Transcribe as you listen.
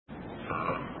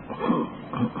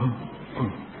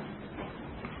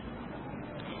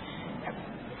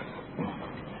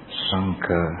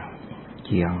Sangga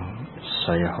yang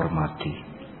saya hormati,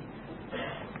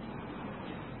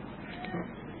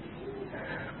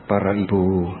 para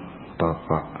ibu,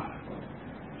 bapak,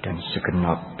 dan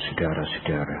segenap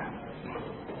saudara-saudara.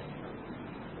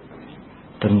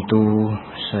 Tentu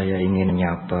saya ingin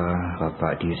menyapa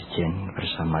Bapak Dirjen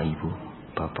bersama Ibu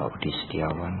Bapak Budi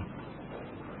Setiawan,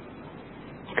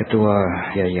 Ketua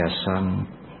Yayasan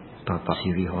Bapak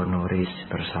Siwi Honoris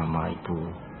bersama Ibu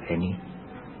Heni,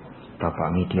 Bapak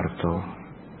Mitirto,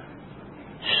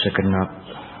 segenap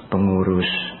pengurus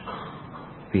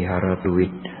Wihara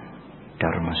Duit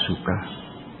Dharma Suka,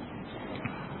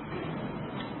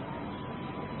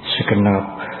 segenap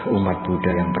umat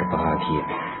Buddha yang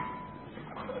berbahagia.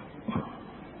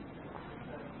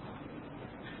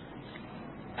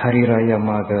 Hari Raya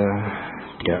Maga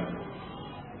tidak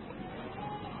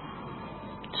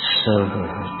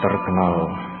terkenal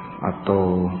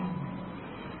atau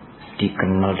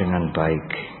dikenal dengan baik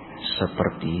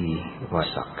seperti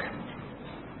Waisak.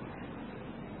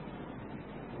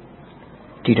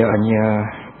 Tidak hanya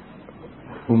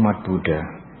umat Buddha,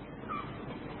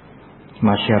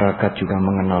 masyarakat juga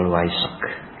mengenal Waisak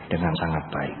dengan sangat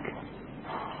baik.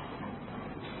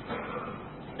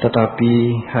 Tetapi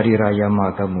Hari Raya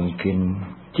Maga mungkin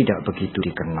tidak begitu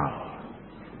dikenal.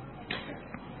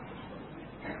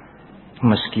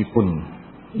 Meskipun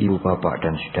ibu bapak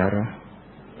dan saudara,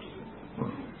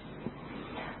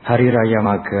 Hari Raya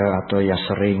Maga atau yang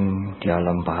sering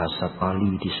dalam bahasa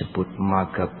Pali disebut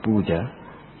Maga Buddha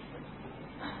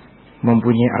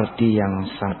mempunyai arti yang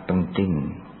sangat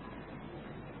penting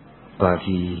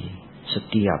bagi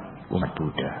setiap umat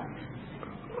Buddha.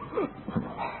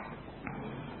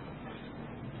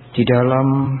 Di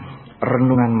dalam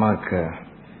renungan Maga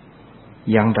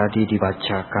yang tadi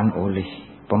dibacakan oleh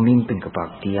pemimpin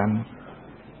kebaktian,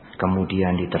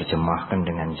 kemudian diterjemahkan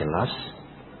dengan jelas,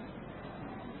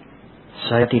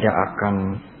 saya tidak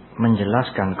akan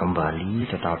menjelaskan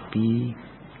kembali, tetapi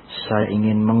saya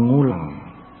ingin mengulang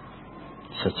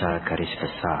secara garis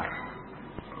besar.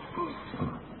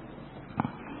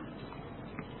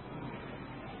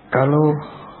 Kalau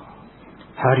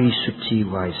Hari Suci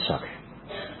Waisak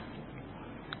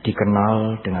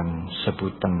dikenal dengan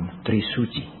sebutan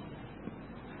Trisuci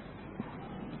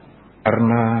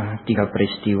karena 3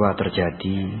 peristiwa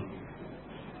terjadi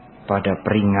pada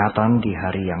peringatan di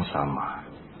hari yang sama.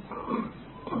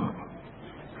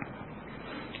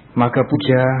 Maga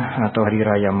Puja atau Hari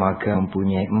Raya Maga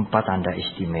mempunyai 4 tanda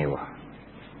istimewa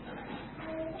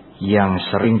yang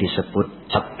sering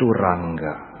disebut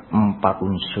Caturangga, 4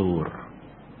 unsur.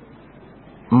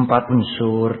 4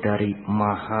 unsur dari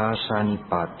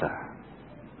Mahasanipata,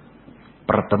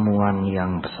 pertemuan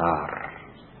yang besar.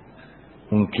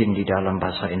 Mungkin di dalam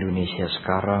bahasa Indonesia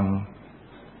sekarang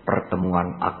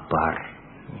pertemuan akbar.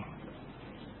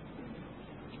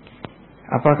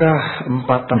 Apakah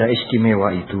 4 tanda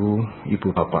istimewa itu,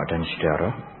 ibu bapak dan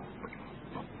saudara?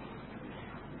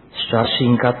 Secara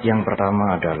singkat, yang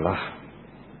pertama adalah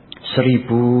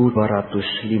 1250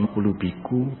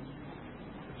 biku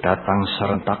datang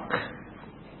serentak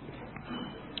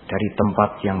dari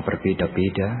tempat yang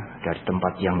berbeda-beda, dari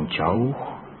tempat yang jauh,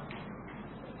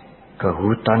 ke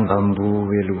hutan bambu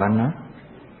Weluwana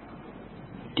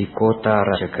di kota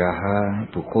Rajagaha,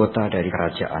 ibu kota dari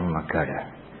kerajaan Magadha.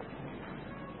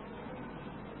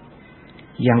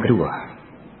 Yang kedua,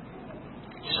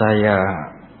 saya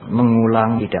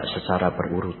mengulang tidak secara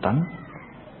berurutan.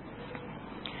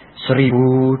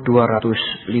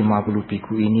 1250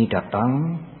 biku ini datang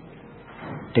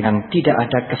dengan tidak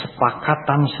ada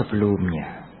kesepakatan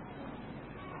sebelumnya.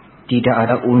 Tidak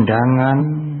ada undangan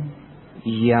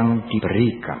yang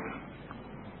diberikan.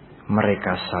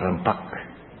 Mereka serentak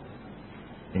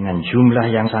dengan jumlah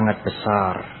yang sangat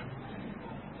besar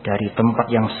dari tempat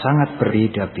yang sangat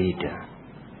berbeda-beda,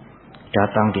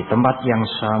 datang di tempat yang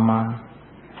sama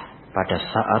pada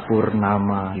saat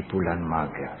purnama di bulan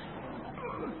Maga.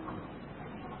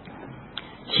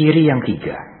 Ciri yang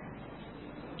ketiga,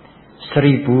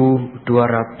 1250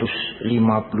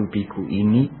 biku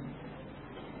ini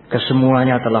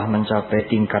kesemuanya telah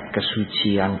mencapai tingkat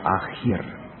kesucian akhir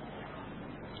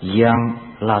yang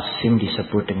lazim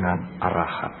disebut dengan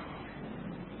arahat.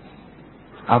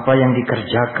 Apa yang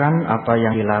dikerjakan, apa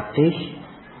yang dilatih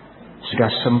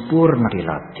sudah sempurna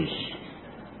dilatih.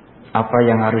 Apa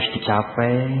yang harus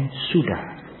dicapai sudah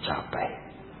capai.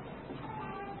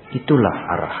 Itulah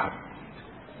arahat.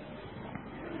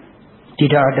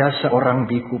 Tidak ada seorang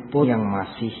biku pun yang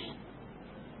masih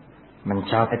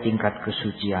mencapai tingkat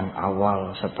kesucian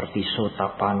awal seperti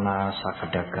Sotapanna,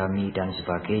 Sakadagami dan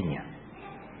sebagainya.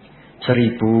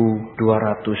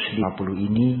 1250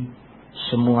 ini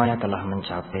semuanya telah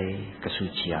mencapai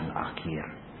kesucian akhir.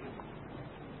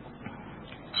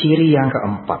 Ciri yang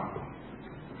keempat,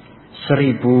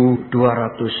 1250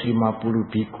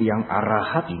 biku yang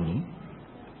arahat ini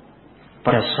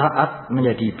pada saat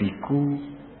menjadi biku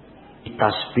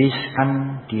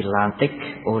ditasbihkan, dilantik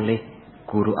oleh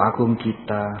Guru Agung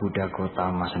kita Buddha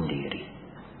Gautama sendiri.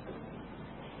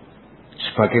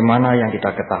 Sebagaimana yang kita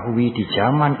ketahui di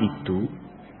zaman itu,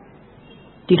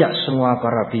 tidak semua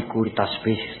para biku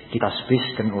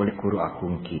ditasbihkan oleh Guru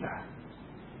Agung kita.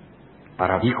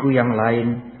 Para biku yang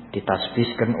lain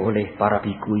ditasbihkan oleh para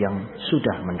biku yang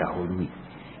sudah mendahului,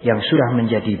 yang sudah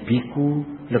menjadi biku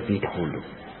lebih dahulu.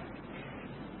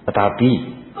 Tetapi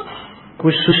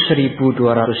khusus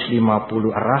 1250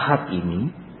 arahat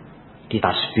ini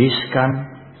ditasbihkan,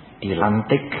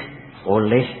 dilantik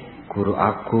oleh Guru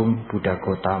Agung Buddha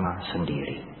Gautama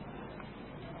sendiri.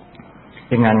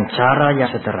 Dengan cara yang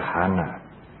sederhana,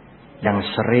 yang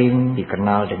sering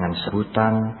dikenal dengan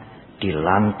sebutan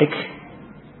dilantik,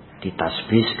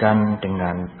 ditasbihkan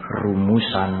dengan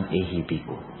rumusan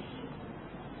Ehibiku.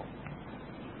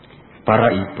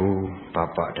 Para ibu,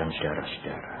 bapak dan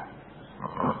saudara-saudara,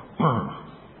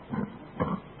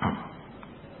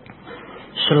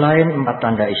 selain 4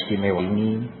 tanda istimewa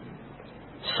ini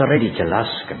sering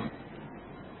dijelaskan,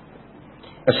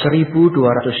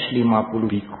 1250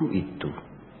 biku itu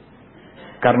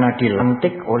karena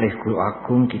dilantik oleh Guru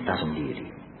Agung kita sendiri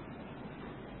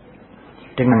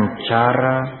dengan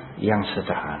cara yang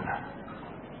sederhana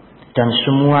dan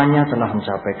semuanya telah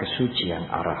mencapai kesucian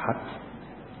arahat.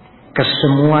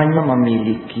 Kesemuanya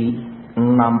memiliki 6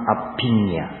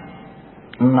 abhinya,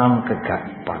 6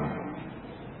 kegaiban,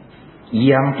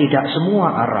 yang tidak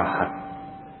semua arahat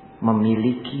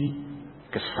memiliki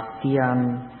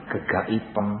kesaktian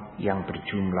kegaiban yang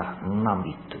berjumlah 6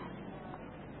 itu.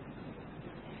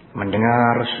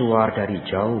 Mendengar suara dari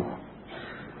jauh,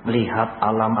 melihat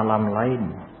alam-alam lain,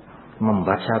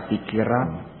 membaca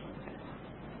pikiran,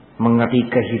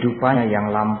 mengerti kehidupannya yang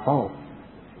lampau,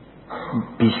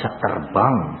 bisa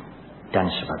terbang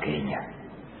dan sebagainya.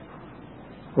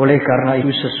 Oleh karena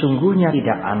itu sesungguhnya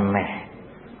tidak aneh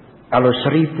kalau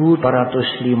 1250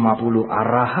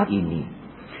 arahat ini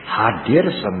hadir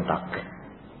serentak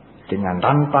dengan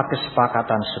tanpa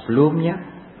kesepakatan sebelumnya,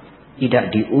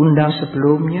 tidak diundang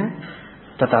sebelumnya,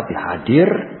 tetapi hadir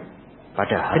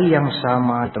pada hari yang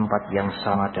sama, tempat yang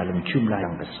sama, dalam jumlah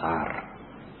yang besar.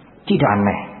 Tidak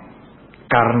aneh,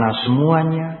 karena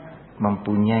semuanya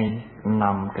mempunyai 6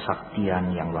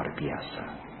 kesaktian yang luar biasa.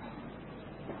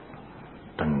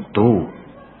 Tentu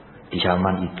di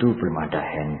zaman itu belum ada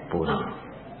handphone.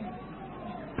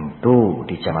 Tentu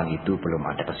di zaman itu belum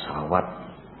ada pesawat.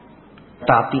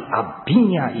 Tapi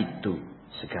abdinya itu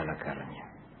segala-galanya.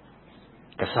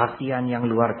 Kesaktian yang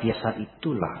luar biasa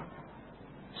itulah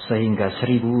sehingga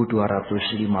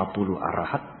 1250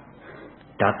 arahat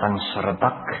datang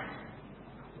serentak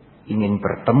ingin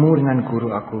bertemu dengan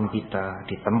Guru Agung kita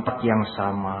di tempat yang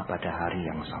sama pada hari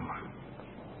yang sama.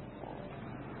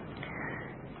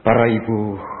 Para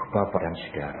ibu, bapak dan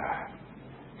saudara,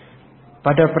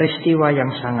 pada peristiwa yang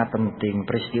sangat penting,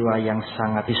 peristiwa yang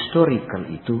sangat historikal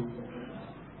itu,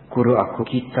 Guru Agung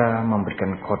kita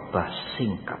memberikan khotbah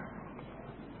singkat.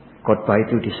 Khotbah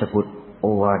itu disebut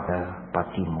Owada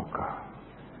Patimokkha.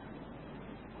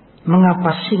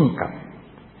 Mengapa singkat?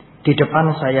 Di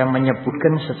depan saya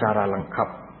menyebutkan secara lengkap,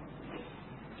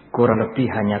 kurang lebih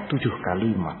hanya 7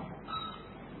 kalimat.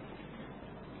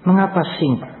 Mengapa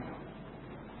singkat?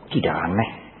 Tidak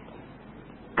aneh,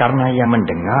 karena yang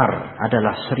mendengar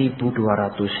adalah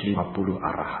 1250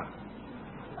 arahat.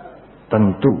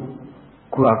 Tentu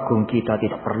Guru Agung kita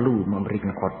tidak perlu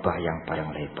memberikan khotbah yang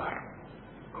panjang lebar.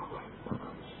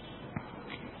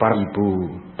 Para ibu,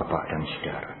 bapak dan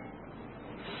saudara,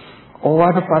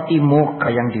 Owada Patimokkha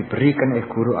yang diberikan oleh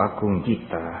Guru Agung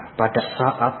kita pada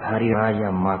saat hari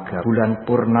raya Magha, bulan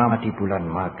purnama di bulan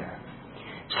Magha,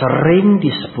 sering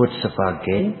disebut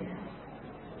sebagai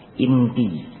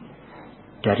inti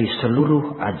dari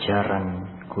seluruh ajaran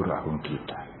Guru Agung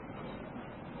kita.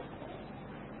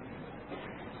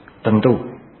 Tentu,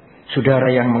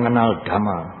 saudara yang mengenal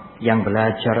Dhamma, yang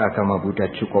belajar agama Buddha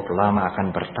cukup lama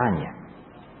akan bertanya,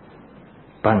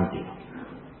 Bante,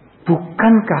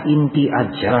 bukankah inti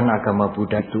ajaran agama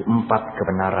Buddha itu 4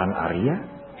 kebenaran Arya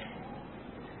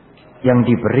yang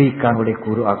diberikan oleh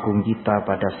Guru Agung kita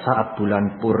pada saat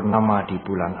bulan purnama di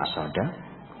bulan Asada?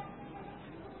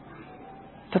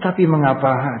 Tetapi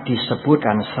mengapa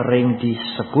sering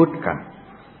disebutkan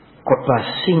Khotbah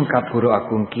singkat Guru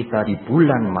Agung kita di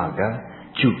bulan Maga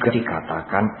juga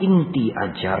dikatakan inti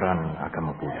ajaran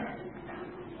agama Buddha.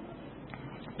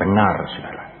 Benar,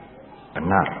 saudara.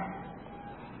 Benar.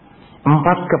 4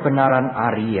 kebenaran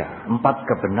Arya, 4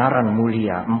 kebenaran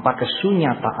mulia, 4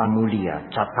 kesunyataan mulia,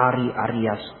 Cattari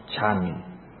Arya Cani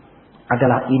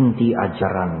adalah inti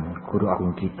ajaran Guru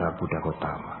Agung kita Buddha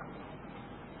Gautama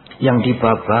yang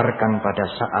dibabarkan pada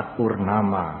saat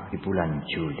purnama di bulan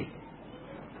Juli.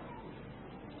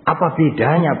 Apa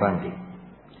bedanya Bante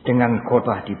dengan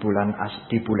khotbah di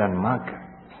bulan Maga?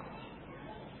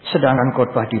 Sedangkan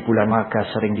khotbah di bulan Maga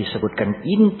sering disebutkan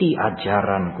inti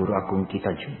ajaran Guru Agung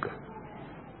kita juga.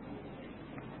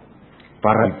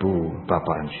 Para ibu,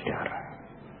 bapak dan saudara,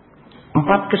 4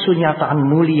 kesunyataan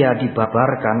mulia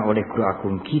dibabarkan oleh Guru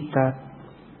Agung kita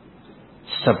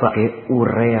sebagai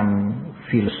uraian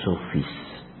filosofis,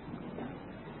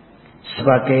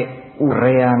 sebagai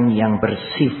uraian yang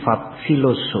bersifat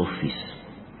filosofis,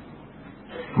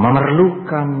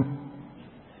 memerlukan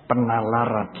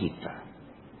penalaran kita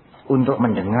untuk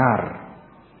mendengar,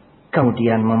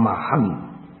 kemudian memahami,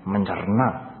 mencerna.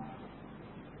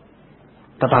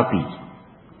 Tetapi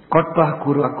khotbah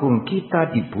Guru Agung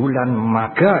kita di bulan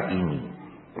Maga ini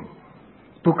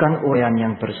bukan uraian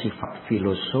yang bersifat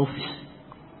filosofis.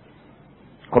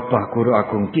 Khotbah Guru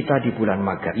Agung kita di bulan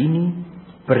Maga ini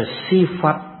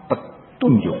bersifat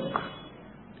tunjuk,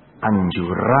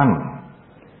 anjuran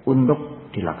untuk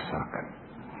dilaksanakan.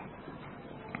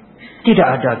 Tidak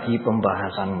ada lagi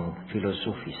pembahasan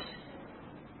filosofis.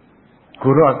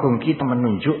 Guru Agung kita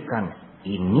menunjukkan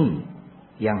ini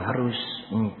yang harus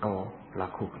engkau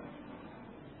lakukan.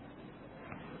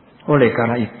 Oleh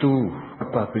karena itu,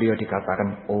 apa beliau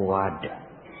dikatakan owada,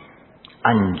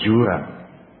 anjuran,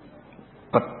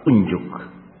 petunjuk,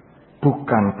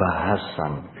 bukan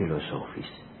bahasan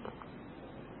filosofis.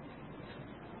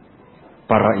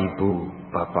 Para ibu,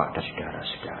 bapak, dan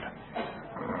saudara-saudara,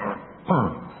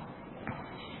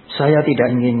 saya tidak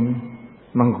ingin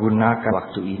menggunakan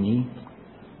waktu ini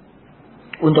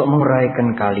untuk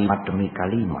menguraikan kalimat demi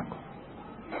kalimat.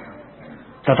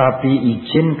 Tetapi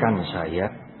izinkan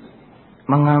saya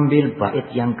mengambil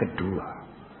bait yang kedua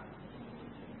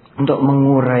untuk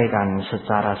menguraikan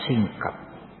secara singkat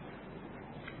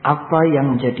apa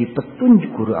yang menjadi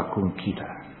petunjuk Guru Agung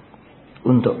kita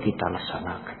untuk kita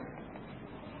laksanakan.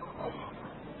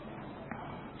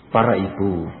 Para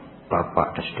ibu,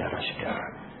 bapak, dan saudara-saudara,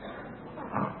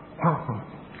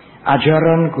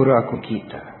 ajaran Guru Agung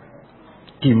kita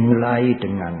dimulai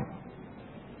dengan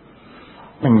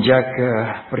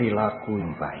menjaga perilaku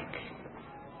yang baik.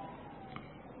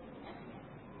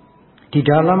 Di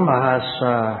dalam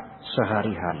bahasa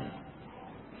sehari-hari,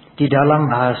 di dalam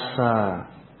bahasa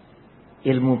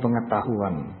ilmu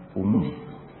pengetahuan umum,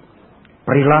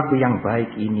 perilaku yang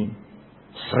baik ini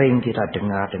sering kita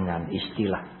dengar dengan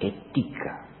istilah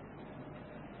etika,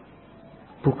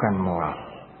 bukan moral.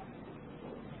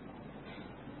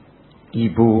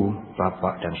 Ibu,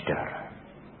 bapak, dan saudara,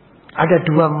 ada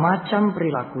 2 macam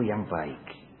perilaku yang baik.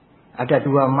 Ada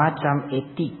 2 macam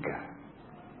etika.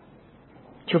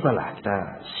 Cobalah kita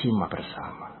simak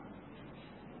bersama.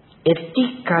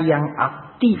 Etika yang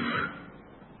aktif,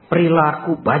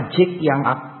 perilaku bajik yang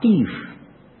aktif,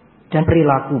 dan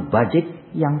perilaku bajik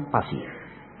yang pasif.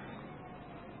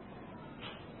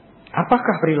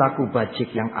 Apakah perilaku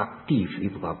bajik yang aktif,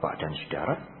 ibu bapak dan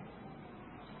saudara?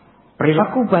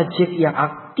 Perilaku bajik yang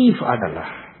aktif adalah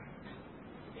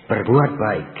berbuat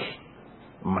baik,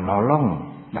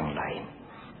 menolong yang lain,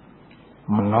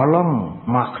 menolong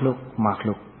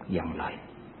makhluk-makhluk yang lain.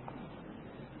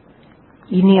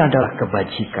 Ini adalah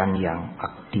kebajikan yang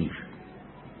aktif.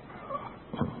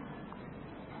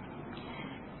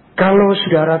 Kalau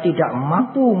saudara tidak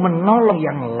mampu menolong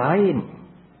yang lain,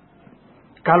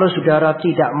 kalau saudara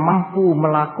tidak mampu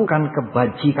melakukan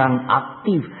kebajikan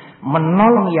aktif,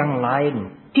 menolong yang lain,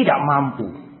 tidak mampu,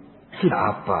 tidak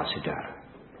apa saudara.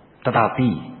 Tetapi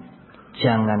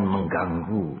jangan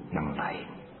mengganggu yang lain.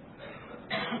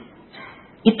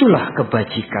 Itulah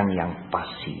kebajikan yang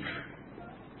pasif.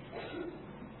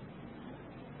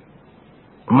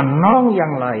 Menolong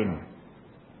yang lain,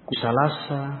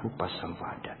 kusalasa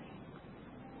upasampada.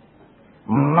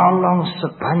 Menolong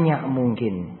sebanyak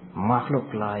mungkin makhluk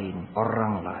lain,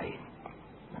 orang lain.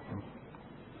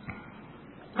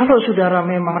 Kalau saudara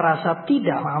memang rasa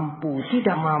tidak mampu,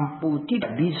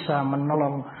 tidak bisa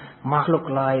menolong makhluk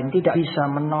lain, tidak bisa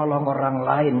menolong orang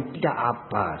lain, tidak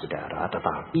apa saudara.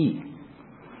 Tetapi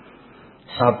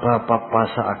sabha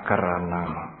papasa akarana,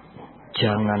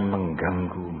 jangan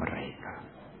mengganggu mereka.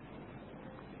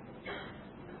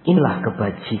 Inilah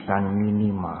kebajikan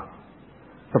minimal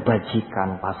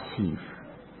kebajikan pasif.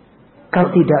 Kalau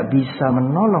tidak bisa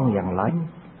menolong yang lain,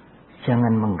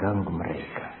 jangan mengganggu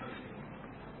mereka.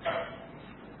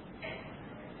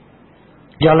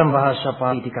 Dalam bahasa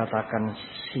Pali dikatakan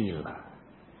sila.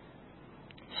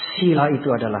 Sila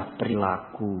itu adalah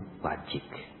perilaku bajik.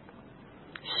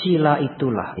 Sila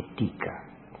itulah etika.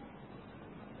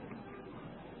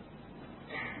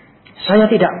 Saya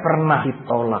tidak pernah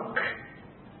ditolak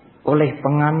oleh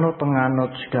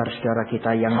penganut-penganut saudara-saudara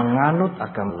kita yang menganut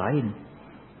agama lain.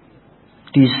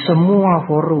 Di semua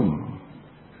forum,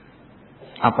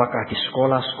 apakah di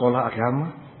sekolah-sekolah agama,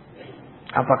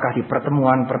 apakah di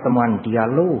pertemuan-pertemuan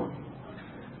dialog,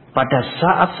 pada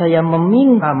saat saya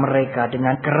meminta mereka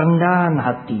dengan kerendahan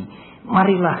hati,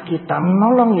 marilah kita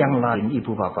menolong yang lain,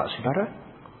 ibu bapak saudara.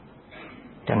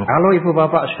 Dan kalau ibu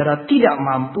bapak saudara tidak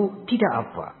mampu, tidak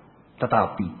apa.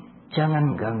 Tetapi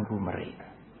jangan ganggu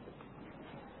mereka.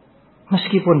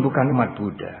 Meskipun bukan umat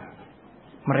Buddha,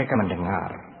 mereka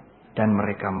mendengar. Dan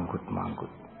mereka manggut-manggut.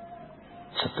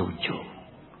 Setuju.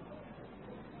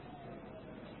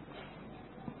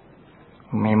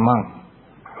 Memang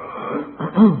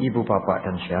ibu bapak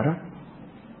dan saudara,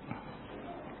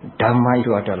 Dhamma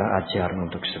itu adalah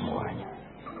ajaran untuk semuanya.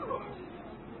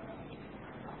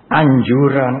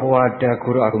 Anjuran wadah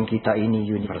guru agung kita ini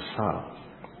universal.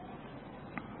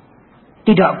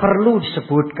 Tidak perlu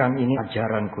disebutkan ini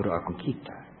ajaran guru agung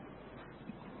kita.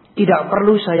 Tidak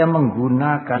perlu saya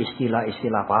menggunakan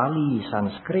istilah-istilah Pali,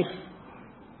 Sanskrit.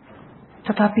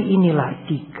 Tetapi inilah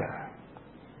etika.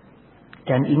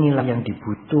 Dan inilah yang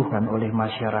dibutuhkan oleh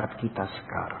masyarakat kita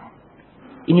sekarang.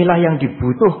 Inilah yang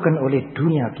dibutuhkan oleh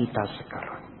dunia kita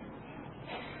sekarang.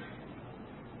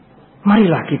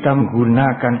 Marilah kita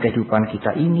menggunakan kehidupan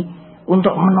kita ini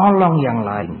untuk menolong yang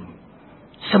lain.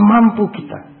 Semampu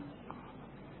kita.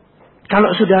 Kalau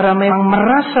saudara memang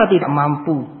merasa tidak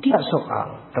mampu, tidak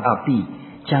soal. Tetapi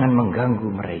jangan mengganggu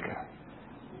mereka.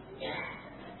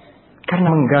 Karena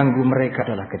mengganggu mereka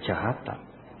adalah kejahatan.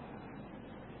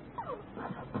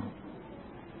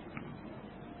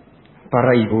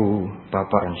 Para ibu,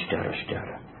 bapak, dan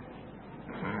saudara-saudara.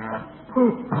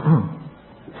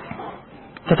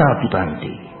 Tetapi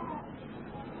Bante,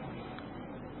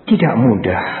 tidak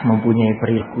mudah mempunyai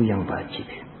perilaku yang bajik.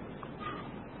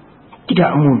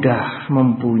 Tidak mudah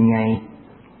mempunyai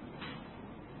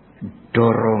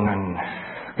dorongan,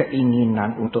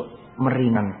 keinginan untuk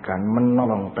meringankan,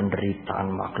 menolong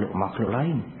penderitaan makhluk-makhluk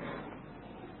lain.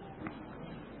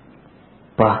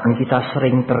 Bahkan kita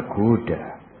sering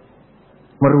tergoda,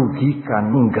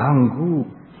 merugikan, mengganggu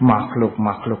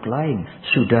makhluk-makhluk lain,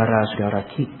 saudara-saudara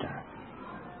kita.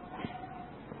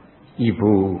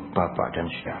 Ibu, bapak,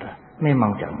 dan saudara,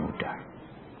 memang tidak mudah.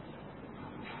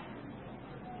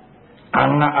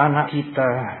 Anak-anak kita,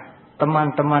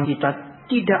 teman-teman kita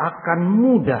tidak akan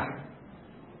mudah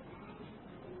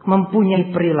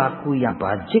mempunyai perilaku yang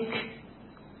bajik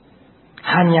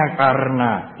hanya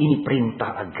karena ini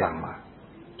perintah agama.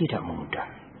 Tidak mudah.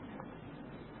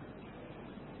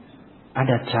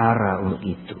 Ada cara untuk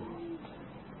itu.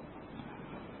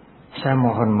 Saya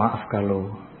mohon maaf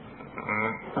kalau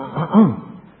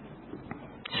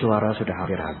suara sudah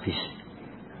hampir habis.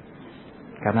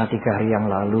 Karena 3 hari yang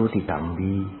lalu di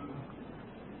Tambi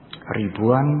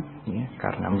ribuan ya,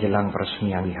 karena menjelang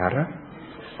peresmian wihara.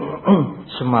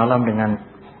 Semalam dengan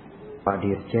Pak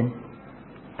Dirjen.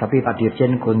 Tapi Pak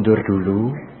Dirjen kundur dulu.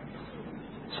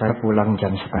 Saya pulang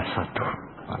jam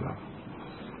 1:30 malam.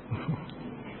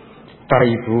 Para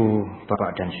ibu,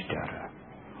 bapak dan saudara.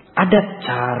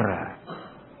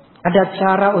 Ada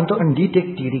cara untuk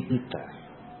mendidik diri kita.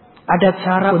 Ada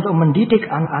cara untuk mendidik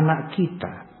anak-anak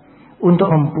kita.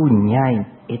 Untuk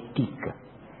mempunyai etika,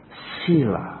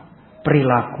 sila,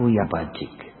 perilaku yang bajik.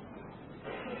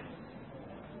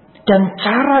 Dan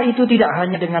cara itu tidak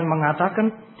hanya dengan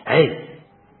mengatakan, hei,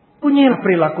 punya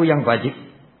perilaku yang bajik.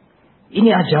 Ini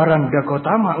ajaran Buddha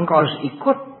Gautama, engkau harus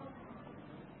ikut.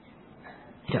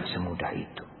 Tidak semudah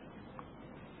itu.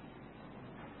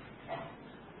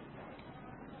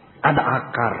 Ada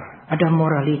akar, ada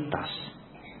moralitas.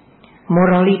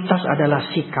 Moralitas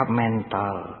adalah sikap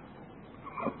mental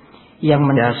yang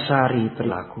mendasari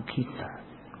perilaku kita.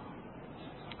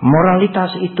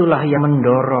 Moralitas itulah yang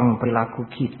mendorong perilaku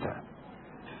kita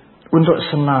untuk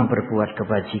senang berbuat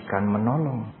kebajikan,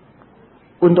 menolong,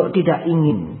 untuk tidak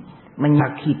ingin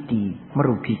menyakiti,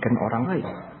 merugikan orang lain.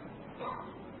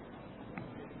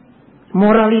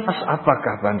 Moralitas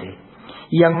apakah, Bante,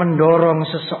 yang mendorong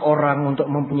seseorang untuk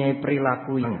mempunyai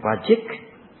perilaku yang bajik?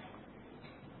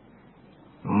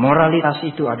 Moralitas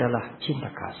itu adalah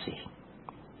cinta kasih.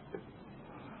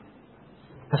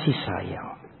 Kasih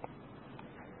sayang.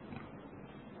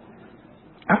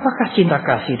 Apakah cinta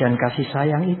kasih dan kasih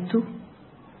sayang itu?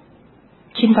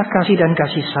 Cinta kasih dan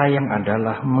kasih sayang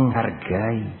adalah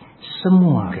menghargai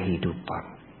semua kehidupan.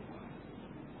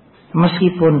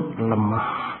 Meskipun lemah,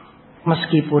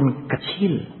 meskipun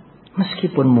kecil,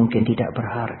 meskipun mungkin tidak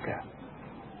berharga.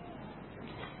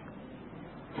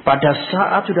 Pada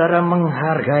saat saudara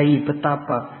menghargai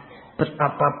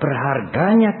betapa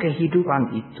berharganya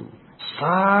kehidupan itu,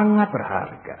 sangat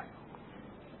berharga,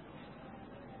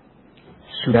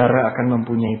 saudara akan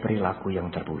mempunyai perilaku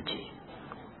yang terpuji.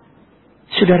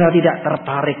 Saudara tidak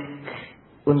tertarik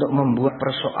untuk membuat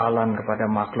persoalan kepada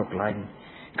makhluk lain,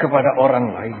 kepada orang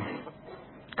lain.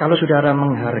 Kalau saudara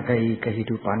menghargai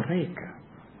kehidupan mereka,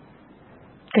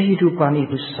 kehidupan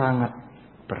itu sangat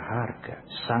berharga,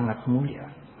 sangat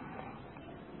mulia.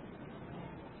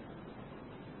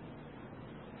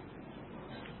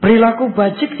 Perilaku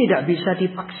bajik tidak bisa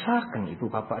dipaksakan, ibu,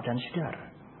 bapak, dan saudara.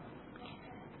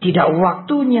 Tidak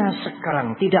waktunya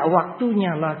sekarang, tidak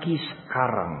waktunya lagi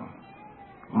sekarang.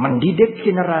 Mendidik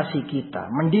generasi kita,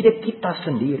 mendidik kita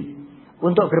sendiri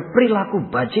untuk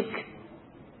berperilaku bajik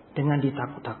dengan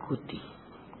ditakut-takuti.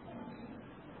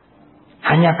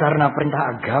 Hanya karena perintah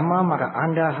agama maka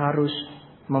Anda harus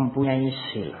mempunyai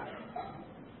sila.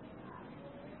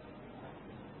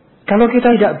 Kalau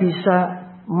kita tidak bisa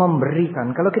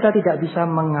memberikan, kalau kita tidak bisa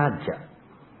mengajak,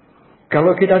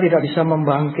 kalau kita tidak bisa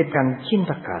membangkitkan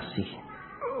cinta kasih,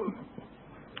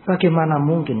 bagaimana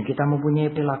mungkin kita mempunyai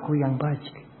perilaku yang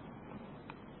bajik?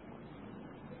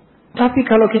 Tapi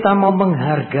kalau kita mau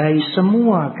menghargai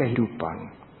semua kehidupan,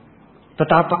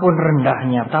 betapapun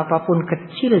rendahnya, betapapun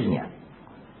kecilnya,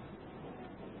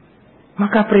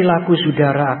 maka perilaku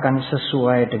saudara akan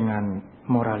sesuai dengan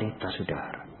moralitas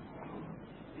saudara.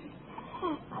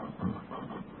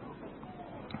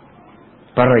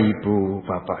 Para ibu,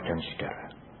 bapak, dan saudara.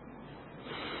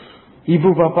 Ibu,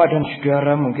 bapak, dan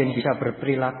saudara mungkin bisa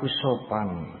berperilaku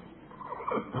sopan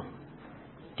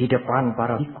di depan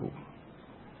para biku.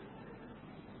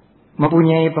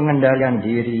 Mempunyai pengendalian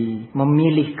diri,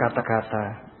 memilih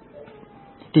kata-kata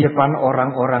di depan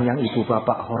orang-orang yang ibu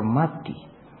bapak hormati,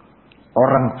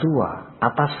 orang tua,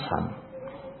 atasan.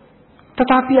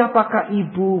 Tetapi apakah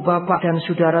ibu, bapak, dan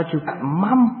saudara juga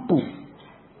mampu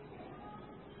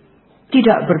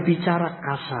tidak berbicara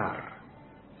kasar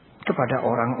kepada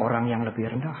orang-orang yang lebih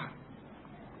rendah?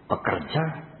 Pekerja,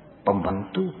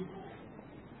 pembantu.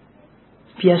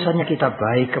 Biasanya kita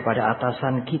baik kepada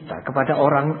atasan kita, kepada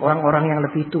orang-orang yang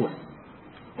lebih tua.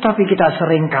 Tapi kita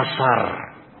sering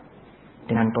kasar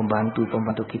dengan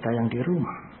pembantu-pembantu kita yang di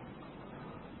rumah.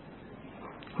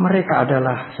 Mereka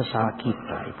adalah sesama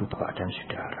kita, ibu, bapak, dan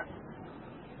saudara.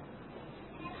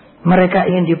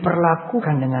 Mereka ingin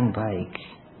diperlakukan dengan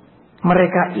baik.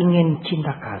 Mereka ingin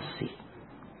cinta kasih.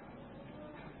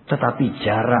 Tetapi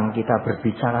jarang kita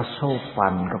berbicara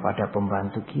sopan kepada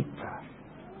pembantu kita.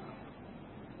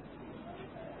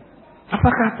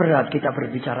 Apakah berat kita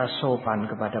berbicara sopan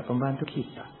kepada pembantu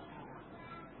kita?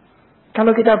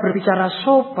 Kalau kita berbicara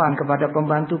sopan kepada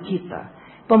pembantu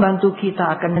kita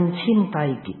akan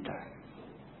mencintai kita,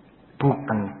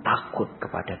 bukan takut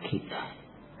kepada kita.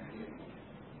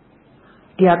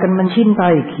 Dia akan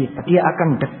mencintai kita, dia akan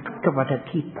dekat kepada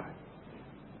kita.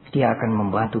 Dia akan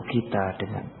membantu kita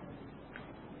dengan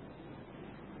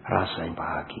rasa yang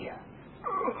bahagia.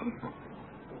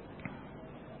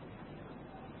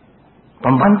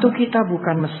 Pembantu kita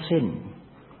bukan mesin.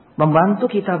 Pembantu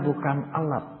kita bukan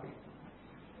alat.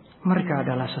 Mereka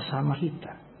adalah sesama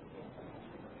kita.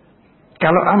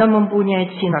 Kalau Anda mempunyai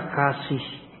cinta kasih,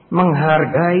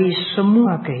 menghargai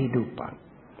semua kehidupan,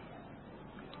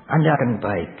 Anda akan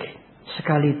baik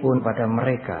sekalipun pada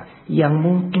mereka yang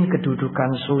mungkin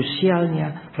kedudukan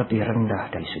sosialnya lebih rendah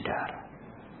dari saudara.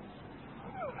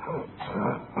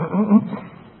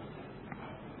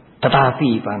 Tetapi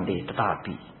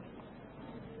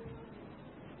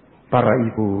para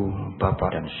ibu, bapak,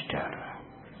 dan saudara,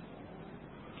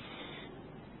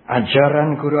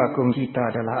 ajaran guru agung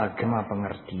kita adalah agama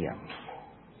pengertian.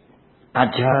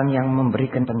 Ajaran yang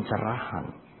memberikan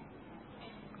pencerahan.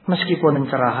 Meskipun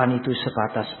pencerahan itu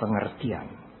sebatas pengertian.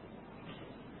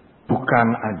 Bukan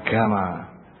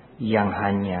agama yang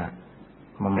hanya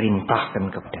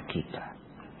memerintahkan kepada kita.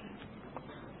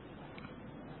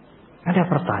 Ada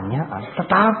pertanyaan.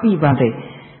 Tetapi Bante,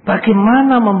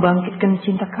 bagaimana membangkitkan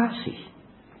cinta kasih?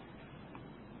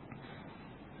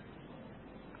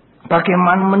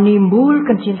 Bagaimana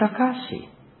menimbulkan cinta kasih?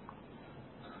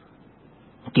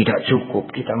 Tidak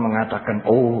cukup kita mengatakan,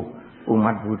 oh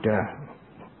umat Buddha,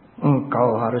 engkau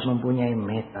harus mempunyai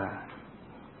metta.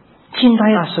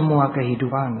 Cintailah semua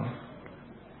kehidupan.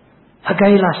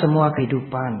 Hargailah semua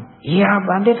kehidupan. Ya,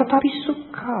 bandai tetapi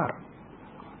sukar.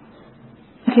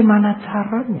 Bagaimana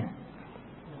caranya?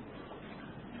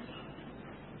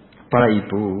 Para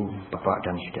ibu, bapak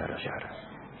dan saudara-saudara.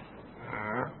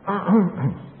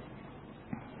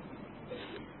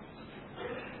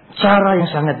 Cara yang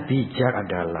sangat bijak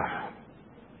adalah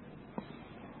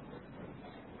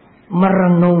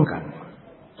merenungkan,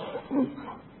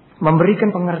 memberikan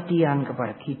pengertian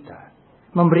kepada kita,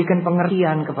 memberikan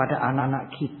pengertian kepada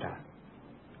anak-anak kita.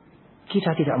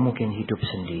 Kita tidak mungkin hidup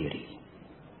sendiri.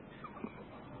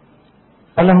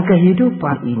 Dalam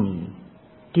kehidupan ini,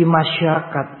 di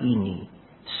masyarakat ini,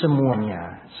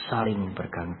 semuanya saling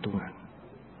bergantungan.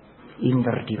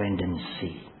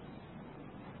 Interdependensi.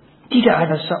 Tidak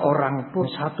ada seorang pun,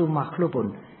 satu makhluk pun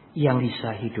yang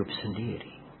bisa hidup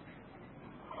sendiri.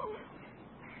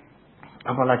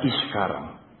 Apalagi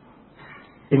sekarang.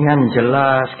 Dengan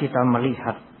jelas kita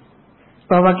melihat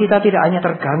bahwa kita tidak hanya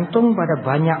tergantung pada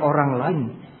banyak orang lain.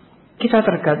 Kita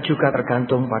juga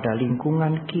tergantung pada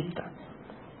lingkungan kita.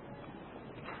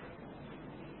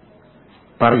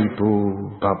 Para ibu,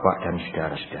 bapak dan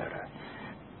saudara-saudara.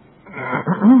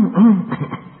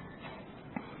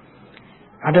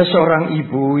 Ada seorang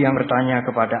ibu yang bertanya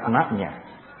kepada anaknya.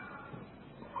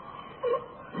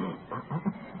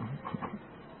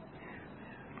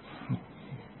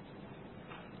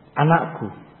 Anakku,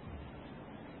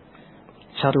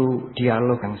 satu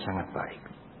dialog yang sangat baik.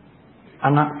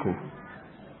 Anakku,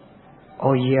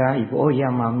 oh iya ibu, oh iya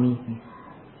mami.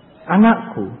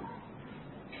 Anakku,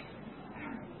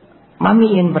 mami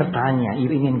ingin bertanya,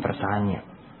 ibu ingin bertanya.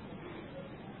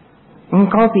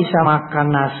 Engkau bisa makan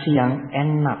nasi yang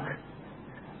enak.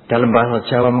 Dalam bahasa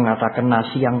Jawa mengatakan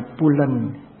nasi yang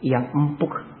pulen, yang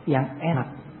empuk, yang enak.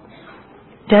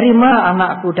 Dari mana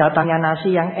anakku datangnya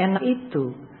nasi yang enak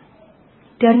itu?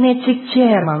 Dari Magic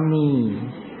Jar, mami.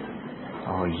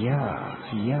 Oh iya,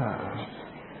 iya.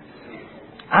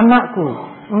 Anakku,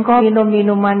 engkau minum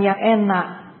minuman yang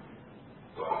enak.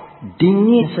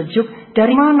 Dingin, sejuk.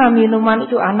 Dari mana minuman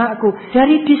itu anakku?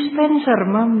 Dari dispenser,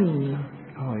 mami.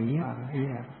 Oh iya,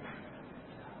 iya.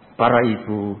 Para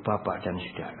ibu, bapak dan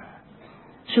saudara.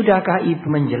 Sudahkah ibu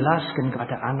menjelaskan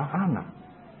kepada anak-anak?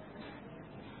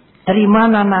 Dari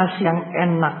mana nasi yang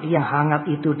enak, yang hangat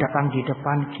itu datang di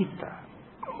depan kita?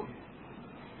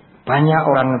 Banyak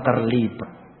orang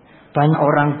terlibat. Banyak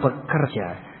orang bekerja.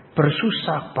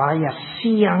 Bersusah payah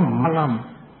siang malam.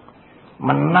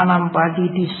 Menanam padi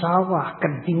di sawah.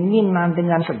 Kedinginan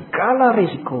dengan segala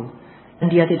risiko. Dan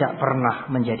dia tidak pernah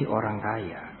menjadi orang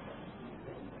kaya.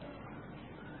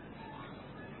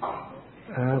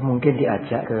 Mungkin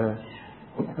diajak ke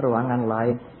ruangan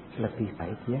lain. Lebih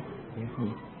baik ya.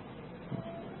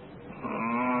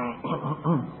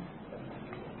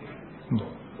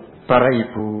 Para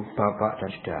ibu, bapak dan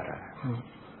saudara.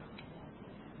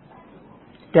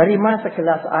 Dari mana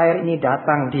segelas air ini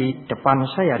datang di depan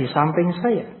saya, di samping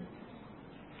saya?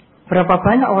 Berapa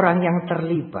banyak orang yang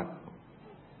terlibat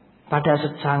pada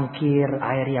secangkir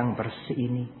air yang bersih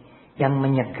ini, yang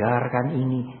menyegarkan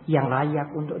ini, yang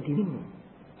layak untuk diminum?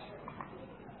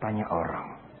 Banyak orang.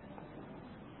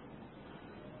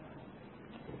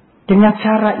 Dengan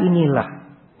cara inilah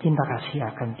cinta kasih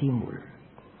akan timbul.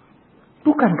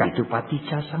 Bukankah itu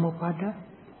patija samupada?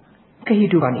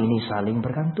 Kehidupan ini saling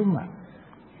bergantungan.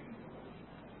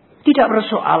 Tidak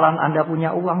persoalan Anda punya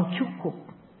uang cukup.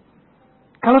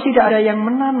 Kalau tidak ada yang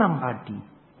menanam padi,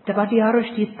 padi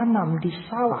harus ditanam di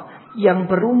sawah yang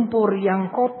berumpur, yang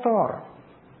kotor.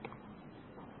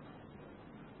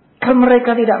 Kalau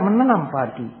mereka tidak menanam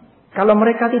padi, kalau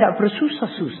mereka tidak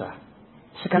bersusah-susah,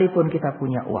 sekalipun kita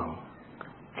punya uang,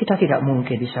 kita tidak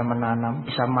mungkin bisa menanam,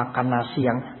 bisa makan nasi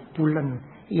yang pulen,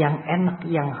 yang enak,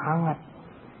 yang hangat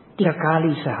 3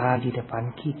 kali sehari di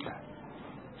depan kita.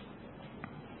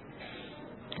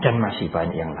 Dan masih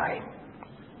banyak yang lain.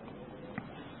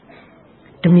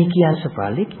 Demikian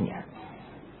sebaliknya.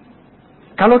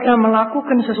 Kalau kita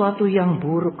melakukan sesuatu yang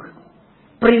buruk,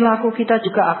 perilaku kita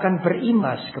juga akan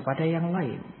berimbas kepada yang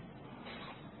lain.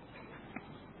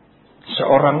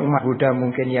 Seorang umat Buddha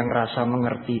mungkin yang rasa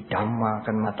mengerti Dhamma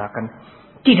akan mengatakan,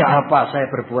 tidak apa saya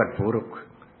berbuat buruk.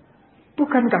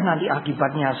 Bukankah nanti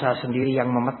akibatnya saya sendiri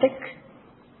yang memetik?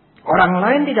 Orang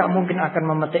lain tidak mungkin akan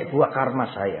memetik buah karma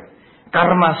saya.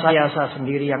 Karma saya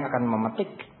sendiri yang akan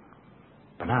memetik.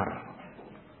 Benar.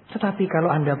 Tetapi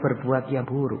kalau Anda berbuat yang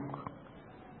buruk,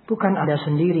 bukan Anda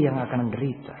sendiri yang akan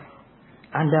menderita.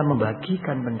 Anda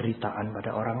membagikan penderitaan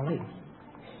pada orang lain.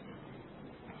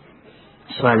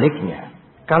 Sebaliknya,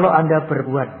 kalau Anda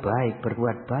berbuat baik,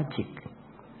 berbuat bajik,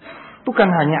 bukan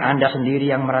hanya Anda sendiri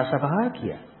yang merasa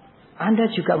bahagia. Anda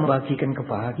juga membagikan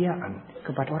kebahagiaan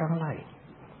kepada orang lain.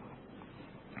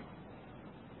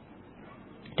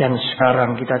 Dan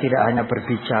sekarang kita tidak hanya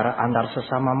berbicara antar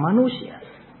sesama manusia.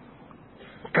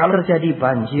 Kalau terjadi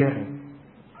banjir,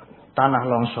 tanah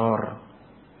longsor,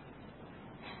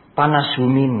 panas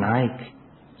bumi naik,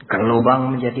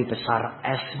 gelombang menjadi besar,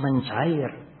 es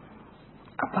mencair.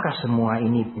 Apakah semua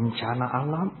ini bencana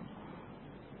alam?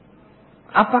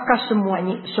 Apakah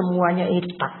semuanya ini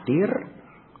takdir?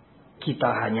 Kita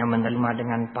hanya menerima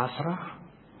dengan pasrah?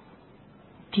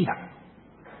 Tidak.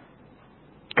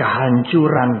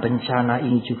 Kehancuran bencana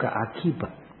ini juga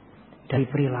akibat dari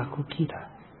perilaku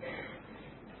kita.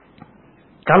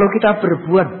 Kalau kita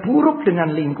berbuat buruk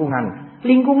dengan lingkungan,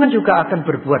 lingkungan juga akan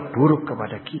berbuat buruk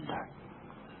kepada kita.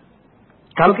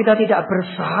 Kalau kita tidak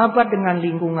bersahabat dengan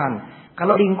lingkungan,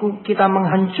 kalau kita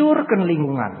menghancurkan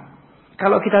lingkungan,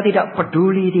 kalau kita tidak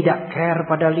peduli, tidak care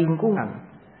pada lingkungan,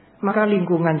 maka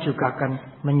lingkungan juga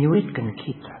akan menyulitkan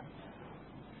kita.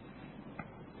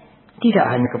 Tidak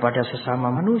hanya kepada sesama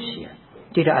manusia,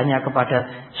 tidak hanya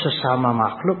kepada sesama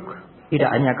makhluk, tidak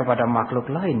hanya kepada makhluk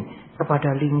lain,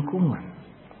 kepada lingkungan.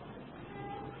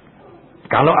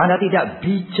 Kalau Anda tidak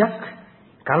bijak,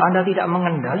 kalau Anda tidak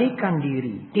mengendalikan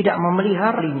diri, tidak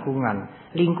memelihara lingkungan,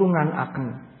 lingkungan akan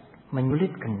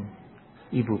menyulitkan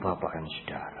ibu, bapak, dan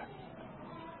saudara.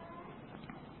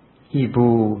 Ibu,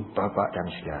 bapak, dan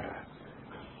saudara,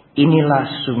 inilah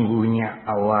sungguhnya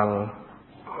awal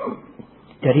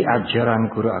dari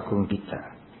ajaran guru agung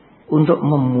kita untuk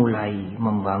memulai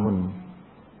membangun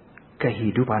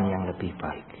kehidupan yang lebih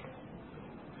baik.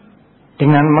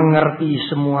 Dengan mengerti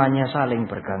semuanya saling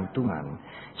bergantungan,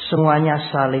 semuanya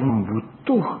saling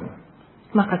membutuhkan,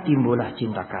 maka timbullah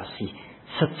cinta kasih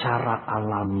secara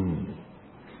alami.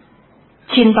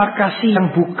 Cinta kasih yang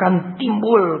bukan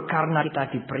timbul karena kita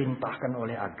diperintahkan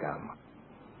oleh agama.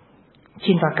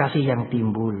 Cinta kasih yang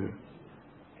timbul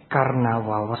karena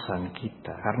wawasan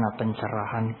kita, karena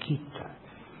pencerahan kita.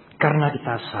 Karena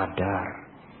kita sadar,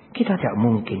 kita tidak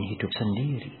mungkin hidup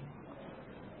sendiri.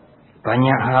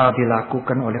 Banyak hal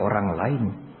dilakukan oleh orang lain.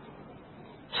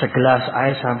 Segelas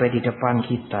air sampai di depan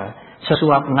kita,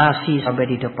 sesuap nasi sampai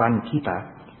di depan kita.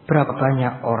 Berapa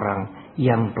banyak orang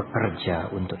yang bekerja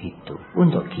untuk itu,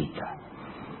 untuk kita.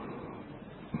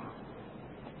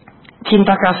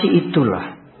 Cinta kasih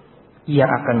itulah yang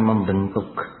akan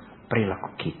membentuk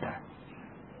perilaku kita.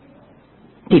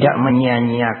 Tidak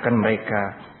menyia-nyiakan mereka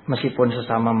meskipun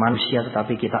sesama manusia,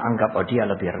 tetapi kita anggap dia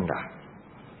lebih rendah.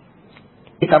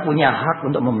 Kita punya hak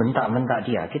untuk membentak-bentak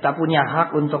dia. Kita punya hak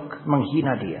untuk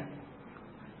menghina dia.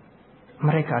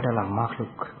 Mereka adalah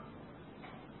makhluk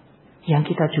yang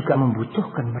kita juga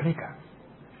membutuhkan mereka.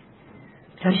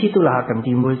 Dari situlah akan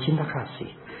timbul cinta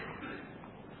kasih.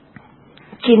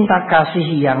 Cinta kasih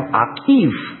yang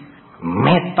aktif,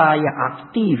 meta yang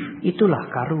aktif, itulah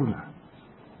karuna.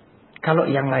 Kalau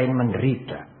yang lain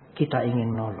menderita, kita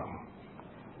ingin nolong.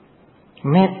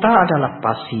 Meta adalah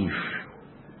pasif.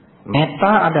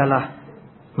 Meta adalah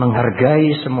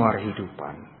menghargai semua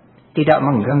kehidupan. Tidak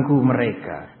mengganggu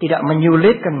mereka. Tidak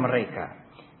menyulitkan mereka.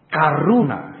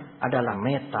 Karuna adalah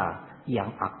meta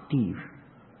yang aktif.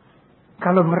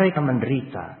 Kalau mereka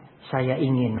menderita, saya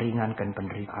ingin ringankan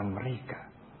penderitaan mereka.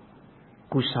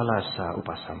 Kusalasa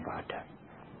upasampada.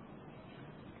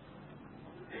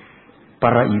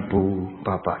 Para ibu,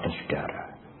 bapak, dan saudara.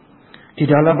 Di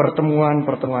dalam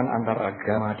pertemuan-pertemuan antar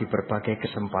agama di berbagai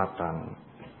kesempatan,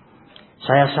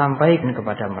 saya sampaikan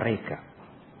kepada mereka,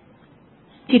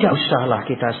 tidak usahlah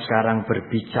kita sekarang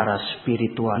berbicara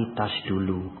spiritualitas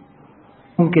dulu.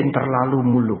 Mungkin terlalu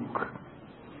muluk.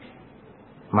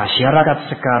 Masyarakat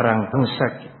sekarang,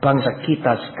 bangsa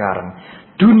kita sekarang,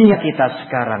 dunia kita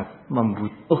sekarang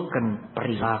membutuhkan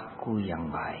perilaku yang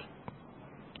baik.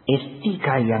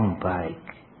 Etika yang baik,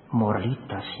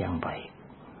 moralitas yang baik.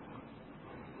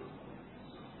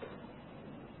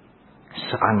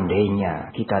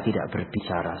 Seandainya kita tidak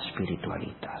berbicara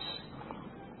spiritualitas.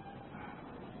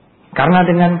 Karena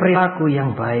dengan perilaku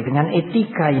yang baik, dengan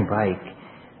etika yang baik,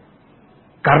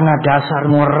 karena dasar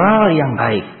moral yang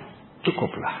baik,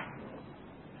 cukuplah.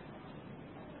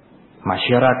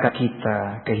 Masyarakat kita,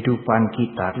 kehidupan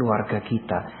kita, keluarga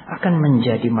kita akan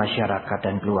menjadi masyarakat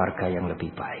dan keluarga yang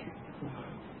lebih baik.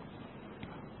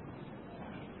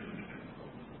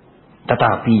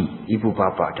 Tetapi ibu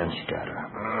bapak dan saudara,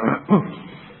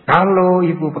 kalau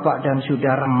ibu bapak dan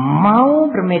saudara mau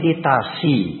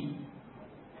bermeditasi,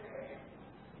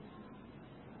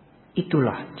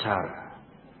 itulah cara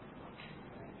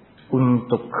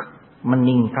untuk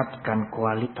meningkatkan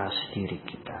kualitas diri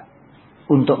kita,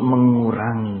 untuk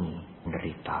mengurangi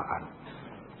penderitaan.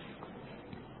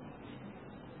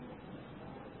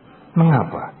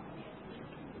 Mengapa?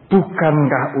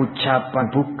 Bukankah ucapan,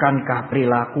 bukankah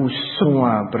perilaku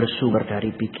semua bersumber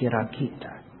dari pikiran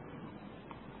kita?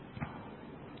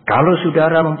 Kalau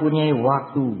saudara mempunyai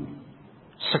waktu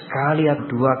sekali atau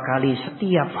 2 kali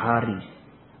setiap hari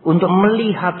untuk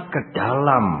melihat ke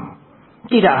dalam,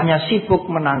 tidak hanya sibuk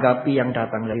menanggapi yang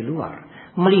datang dari luar,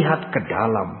 melihat ke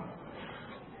dalam.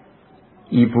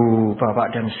 Ibu, bapak,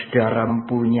 dan saudara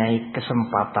mempunyai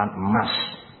kesempatan emas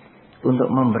untuk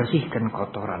membersihkan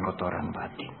kotoran-kotoran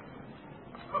batin.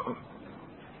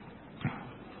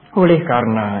 Oleh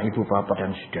karena ibu, bapak,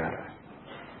 dan saudara,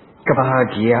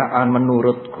 kebahagiaan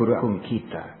menurut guru agung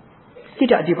kita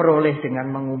tidak diperoleh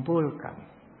dengan mengumpulkan.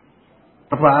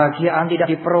 Kebahagiaan tidak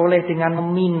diperoleh dengan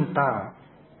meminta.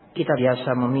 Kita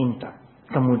biasa meminta,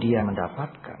 kemudian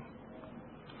mendapatkan.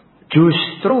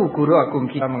 Justru guru agung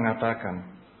kita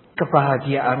mengatakan,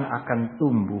 kebahagiaan akan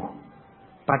tumbuh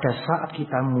pada saat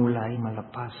kita mulai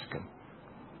melepaskan.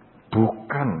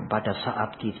 Bukan pada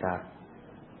saat kita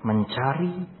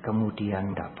mencari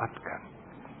kemudian dapatkan.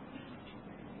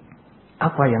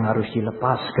 Apa yang harus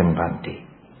dilepaskan, Bante?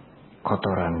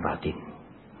 Kotoran batin.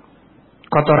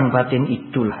 Kotoran batin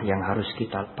itulah yang harus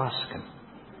kita lepaskan.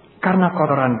 Karena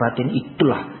kotoran batin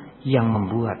itulah yang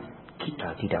membuat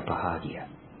kita tidak bahagia.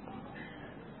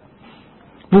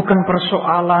 Bukan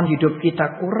persoalan hidup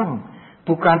kita kurang.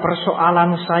 Bukan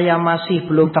persoalan saya masih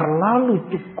belum terlalu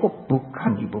cukup.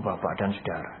 Bukan, ibu, bapak, dan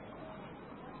saudara.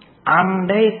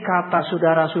 Andai kata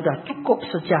saudara sudah cukup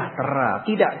sejahtera,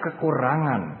 tidak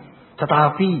kekurangan.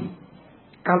 Tetapi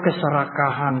kalau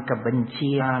keserakahan,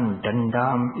 kebencian,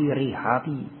 dendam, iri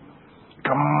hati,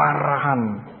 kemarahan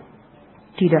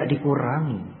tidak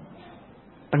dikurangi,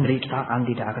 penderitaan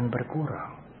tidak akan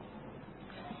berkurang.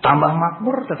 Tambah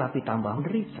makmur tetapi tambah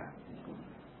menderita.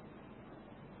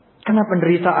 Karena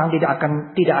penderitaan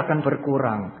tidak akan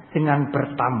berkurang dengan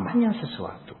bertambahnya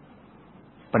sesuatu.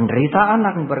 Penderitaan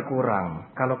akan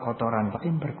berkurang kalau kotoran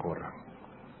batin berkurang.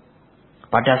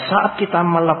 Pada saat kita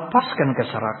melepaskan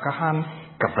keserakahan,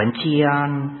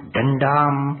 kebencian,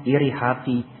 dendam, iri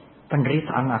hati,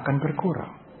 penderitaan akan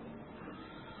berkurang.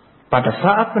 Pada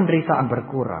saat penderitaan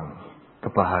berkurang,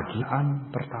 kebahagiaan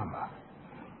bertambah.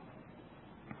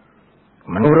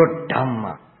 Menurut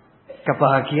Dhamma,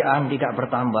 kebahagiaan tidak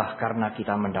bertambah karena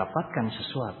kita mendapatkan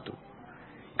sesuatu.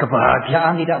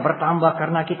 Kebahagiaan tidak bertambah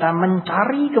karena kita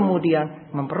mencari kemudian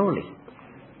memperoleh.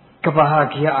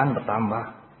 Kebahagiaan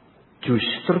bertambah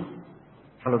justru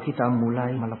kalau kita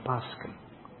mulai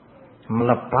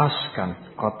melepaskan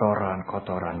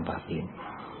kotoran-kotoran batin.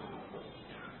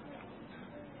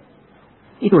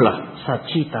 Itulah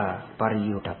sacita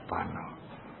pariyudapanam.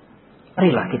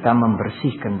 Marilah kita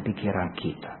membersihkan pikiran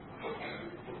kita.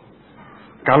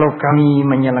 Kalau kami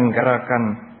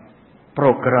menyelenggarakan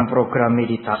program-program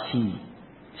meditasi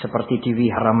seperti di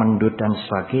Wihara Mendut dan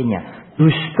sebagainya,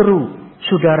 justru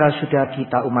saudara-saudara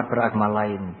kita umat beragama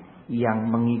lain yang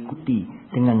mengikuti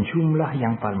dengan jumlah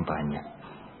yang paling banyak.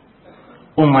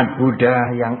 Umat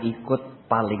Buddha yang ikut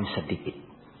paling sedikit.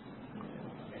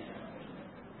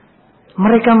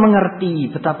 Mereka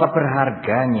mengerti betapa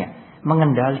berharganya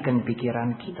mengendalikan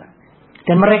pikiran kita.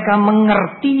 Dan mereka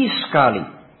mengerti sekali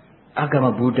agama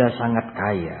Buddha sangat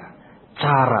kaya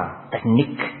cara,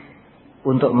 teknik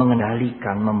untuk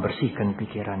mengendalikan, membersihkan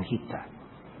pikiran kita.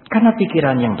 Karena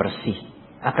pikiran yang bersih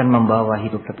akan membawa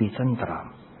hidup lebih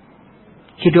tentram.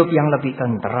 Hidup yang lebih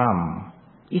tentram,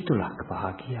 itulah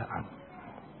kebahagiaan.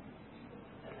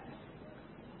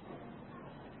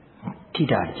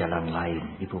 Tidak ada jalan lain,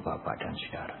 ibu, bapak, dan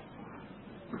saudara.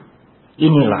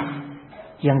 Inilah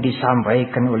yang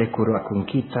disampaikan oleh guru agung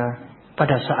kita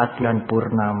pada saat bulan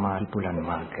purnama di bulan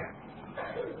Magha.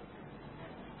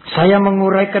 Saya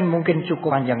menguraikan mungkin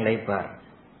cukup panjang lebar,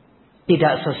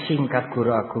 tidak sesingkat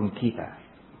guru agung kita.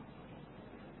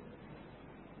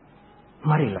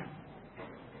 Marilah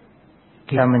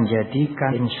kita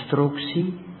menjadikan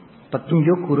instruksi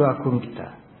petunjuk guru agung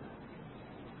kita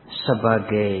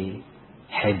sebagai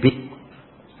habit,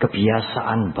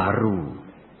 kebiasaan baru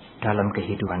dalam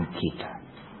kehidupan kita.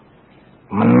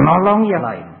 Menolong yang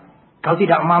lain. Kalau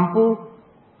tidak mampu,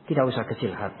 tidak usah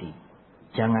kecil hati.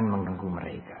 Jangan mengganggu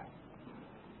mereka.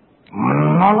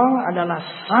 Menolong adalah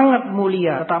sangat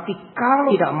mulia. Tetapi kalau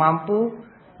tidak mampu,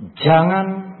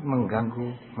 jangan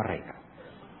mengganggu mereka.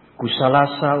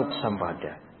 Kusalasa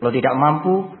upsampada. Kalau tidak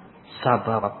mampu,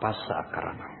 sabapasa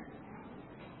akarana.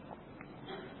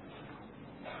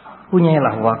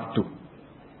 Punyailah waktu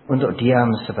untuk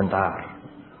diam sebentar.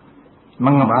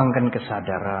 Mengembangkan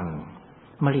kesadaran.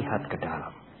 Melihat ke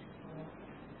dalam.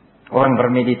 Orang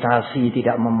bermeditasi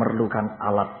tidak memerlukan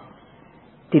alat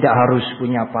Tidak harus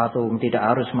punya patung, tidak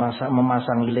harus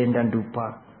memasang lilin dan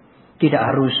dupa,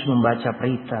 tidak harus membaca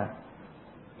berita,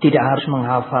 tidak harus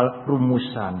menghafal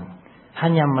rumusan,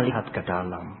 hanya melihat ke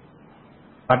dalam.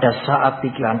 Pada saat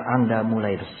pikiran Anda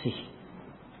mulai bersih,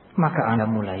 maka Anda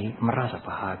mulai merasa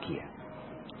bahagia.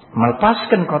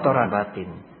 Melepaskan kotoran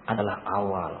batin adalah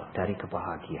awal dari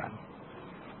kebahagiaan.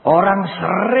 Orang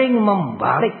sering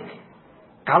membalik.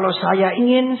 Kalau saya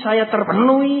ingin, saya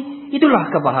terpenuhi,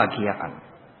 itulah kebahagiaan.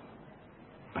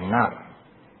 Benar.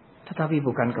 Tetapi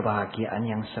bukan kebahagiaan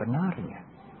yang sebenarnya.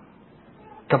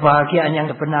 Kebahagiaan yang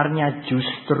sebenarnya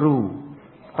justru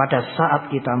pada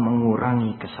saat kita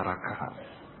mengurangi keserakahan.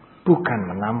 Bukan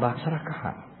menambah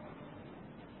keserakahan.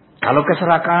 Kalau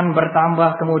keserakahan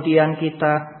bertambah kemudian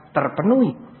kita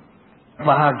terpenuhi.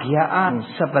 Kebahagiaan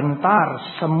sebentar,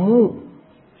 semu.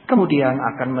 Kemudian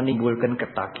akan menimbulkan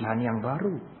ketagihan yang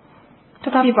baru.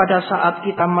 Tetapi pada saat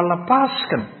kita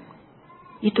melepaskan,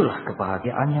 itulah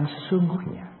kebahagiaan yang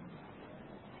sesungguhnya.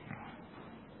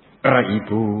 Para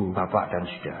ibu, bapak dan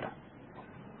saudara.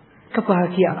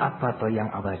 Kebahagiaan apa toh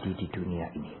yang abadi di dunia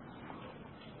ini?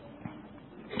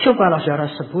 Cobalah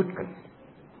saudara sebutkan.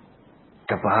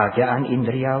 Kebahagiaan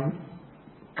indriawi,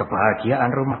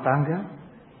 kebahagiaan rumah tangga,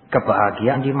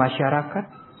 kebahagiaan di masyarakat,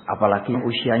 apalagi yang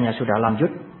usianya sudah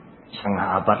lanjut,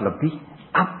 setengah abad lebih,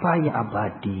 apa yang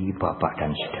abadi bapak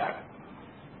dan saudara?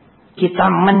 Kita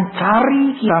mencari,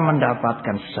 kita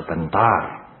mendapatkan sebentar.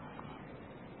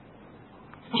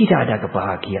 Tidak ada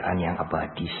kebahagiaan yang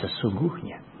abadi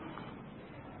sesungguhnya.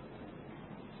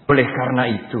 Oleh karena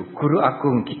itu, Guru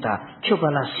Agung kita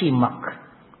cobalah simak.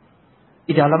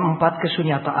 Di dalam 4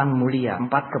 kesunyataan mulia, 4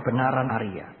 kebenaran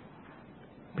Arya.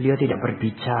 Beliau tidak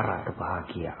berbicara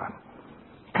kebahagiaan.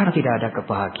 Karena tidak ada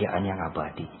kebahagiaan yang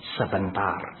abadi.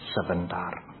 Sebentar,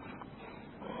 sebentar.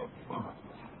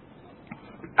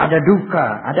 Ada duka,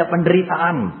 ada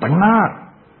penderitaan, benar.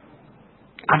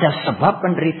 Ada sebab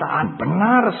penderitaan,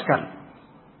 benar sekali.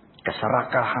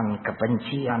 Keserakahan,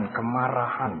 kebencian,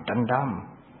 kemarahan, dendam.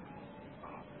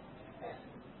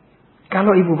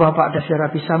 Kalau ibu bapak dan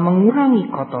saudara bisa mengurangi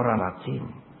kotoran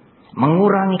batin,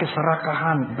 mengurangi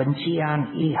keserakahan,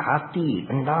 kebencian, iri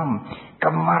hati, dendam,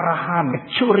 kemarahan,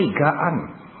 kecurigaan,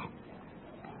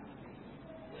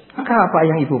 maka apa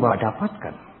yang ibu bapak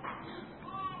dapatkan?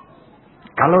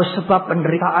 Kalau sebab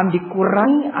penderitaan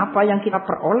dikurangi, apa yang kita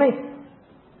peroleh?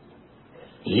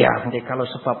 Iya, kalau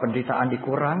sebab penderitaan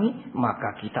dikurangi,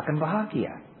 maka kita akan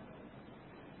bahagia.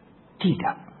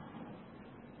 Tidak.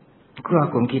 Guru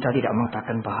Agung kita tidak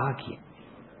mengatakan bahagia.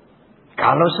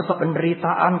 Kalau sebab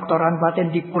penderitaan, kotoran batin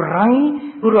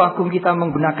dikurangi, Guru Agung kita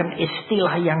menggunakan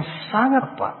istilah yang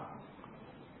sangat tepat.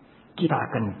 Kita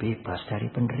akan bebas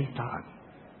dari penderitaan.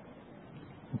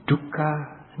 Duka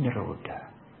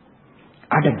niroda.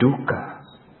 Ada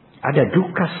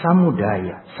duka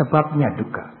samudaya, sebabnya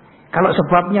duka. Kalau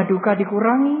sebabnya duka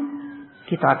dikurangi,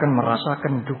 kita akan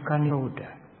merasakan duka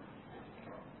niroda.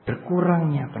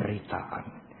 Berkurangnya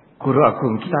penderitaan. Guru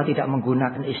Agung kita tidak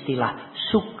menggunakan istilah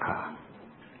suka.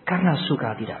 Karena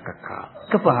suka tidak kekal.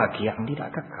 Kebahagiaan tidak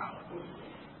kekal.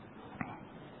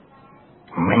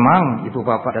 Memang ibu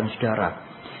bapak dan saudara,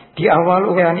 di awal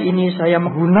uraian ini saya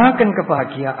menggunakan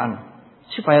kebahagiaan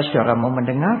supaya saudara mau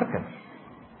mendengarkan.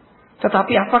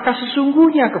 Tetapi apakah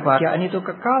sesungguhnya kebahagiaan itu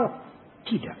kekal?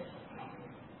 Tidak.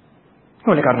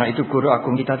 Oleh karena itu Guru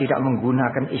Agung kita tidak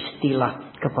menggunakan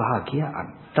istilah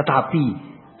kebahagiaan. Tetapi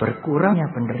berkurangnya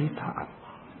penderitaan.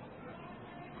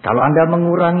 Kalau Anda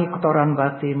mengurangi kotoran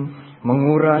batin,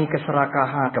 mengurangi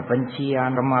keserakahan,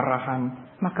 kebencian, kemarahan,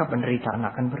 maka penderitaan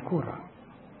akan berkurang.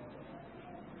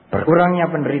 Berkurangnya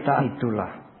penderitaan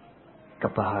itulah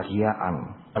kebahagiaan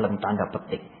dalam tanda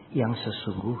petik yang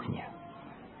sesungguhnya.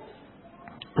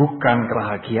 Bukan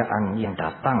kebahagiaan yang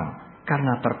datang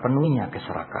karena terpenuhinya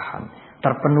keserakahan,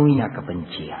 terpenuhinya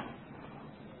kebencian.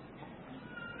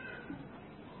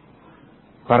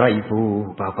 Para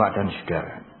ibu, bapak dan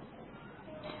saudara,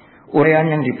 uraian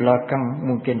yang di belakang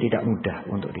mungkin tidak mudah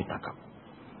untuk ditangkap.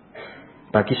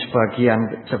 Bagi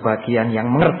sebagian yang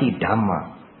mengerti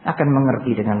Dhamma akan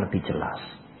mengerti dengan lebih jelas.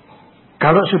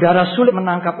 Kalau saudara sulit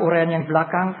menangkap uraian yang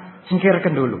belakang,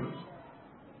 singkirkan dulu.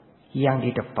 Yang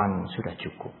di depan sudah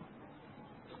cukup.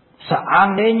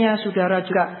 Seandainya saudara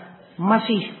juga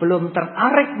masih belum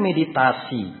tertarik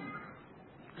meditasi,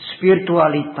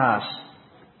 spiritualitas,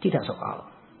 tidak soal.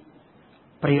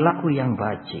 Perilaku yang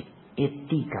bajik,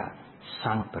 etika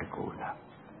sangat berguna.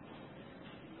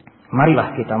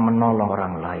 Marilah kita menolong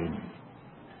orang lain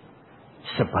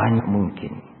sebanyak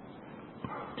mungkin,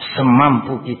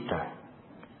 semampu kita.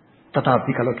 Tetapi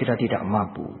kalau kita tidak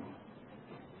mampu,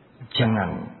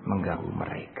 jangan mengganggu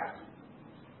mereka.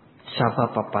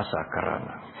 Sapa papasa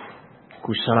karana,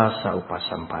 kusalasa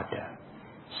upasampada,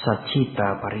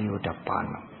 sacita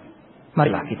pariyodapana.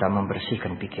 Marilah kita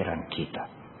membersihkan pikiran kita.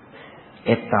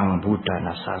 Etang Buddha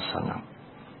Nasasana.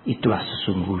 Itulah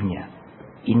sesungguhnya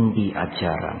inti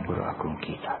ajaran Guru Agung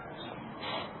kita.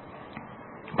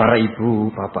 Para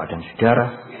ibu, bapak dan saudara,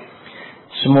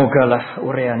 semogalah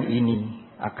uraian ini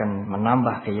akan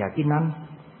menambah keyakinan.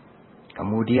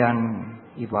 Kemudian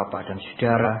ibu, bapak dan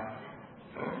saudara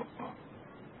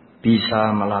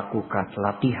bisa melakukan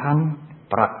latihan,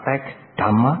 praktek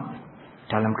dhamma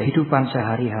dalam kehidupan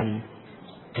sehari-hari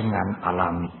dengan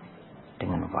alami,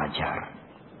 dengan wajar.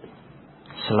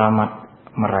 Selamat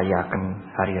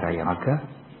merayakan Hari Raya Maga.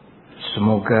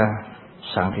 Semoga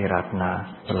Sang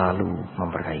Triratna selalu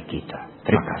memberkahi kita.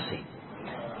 Terima kasih.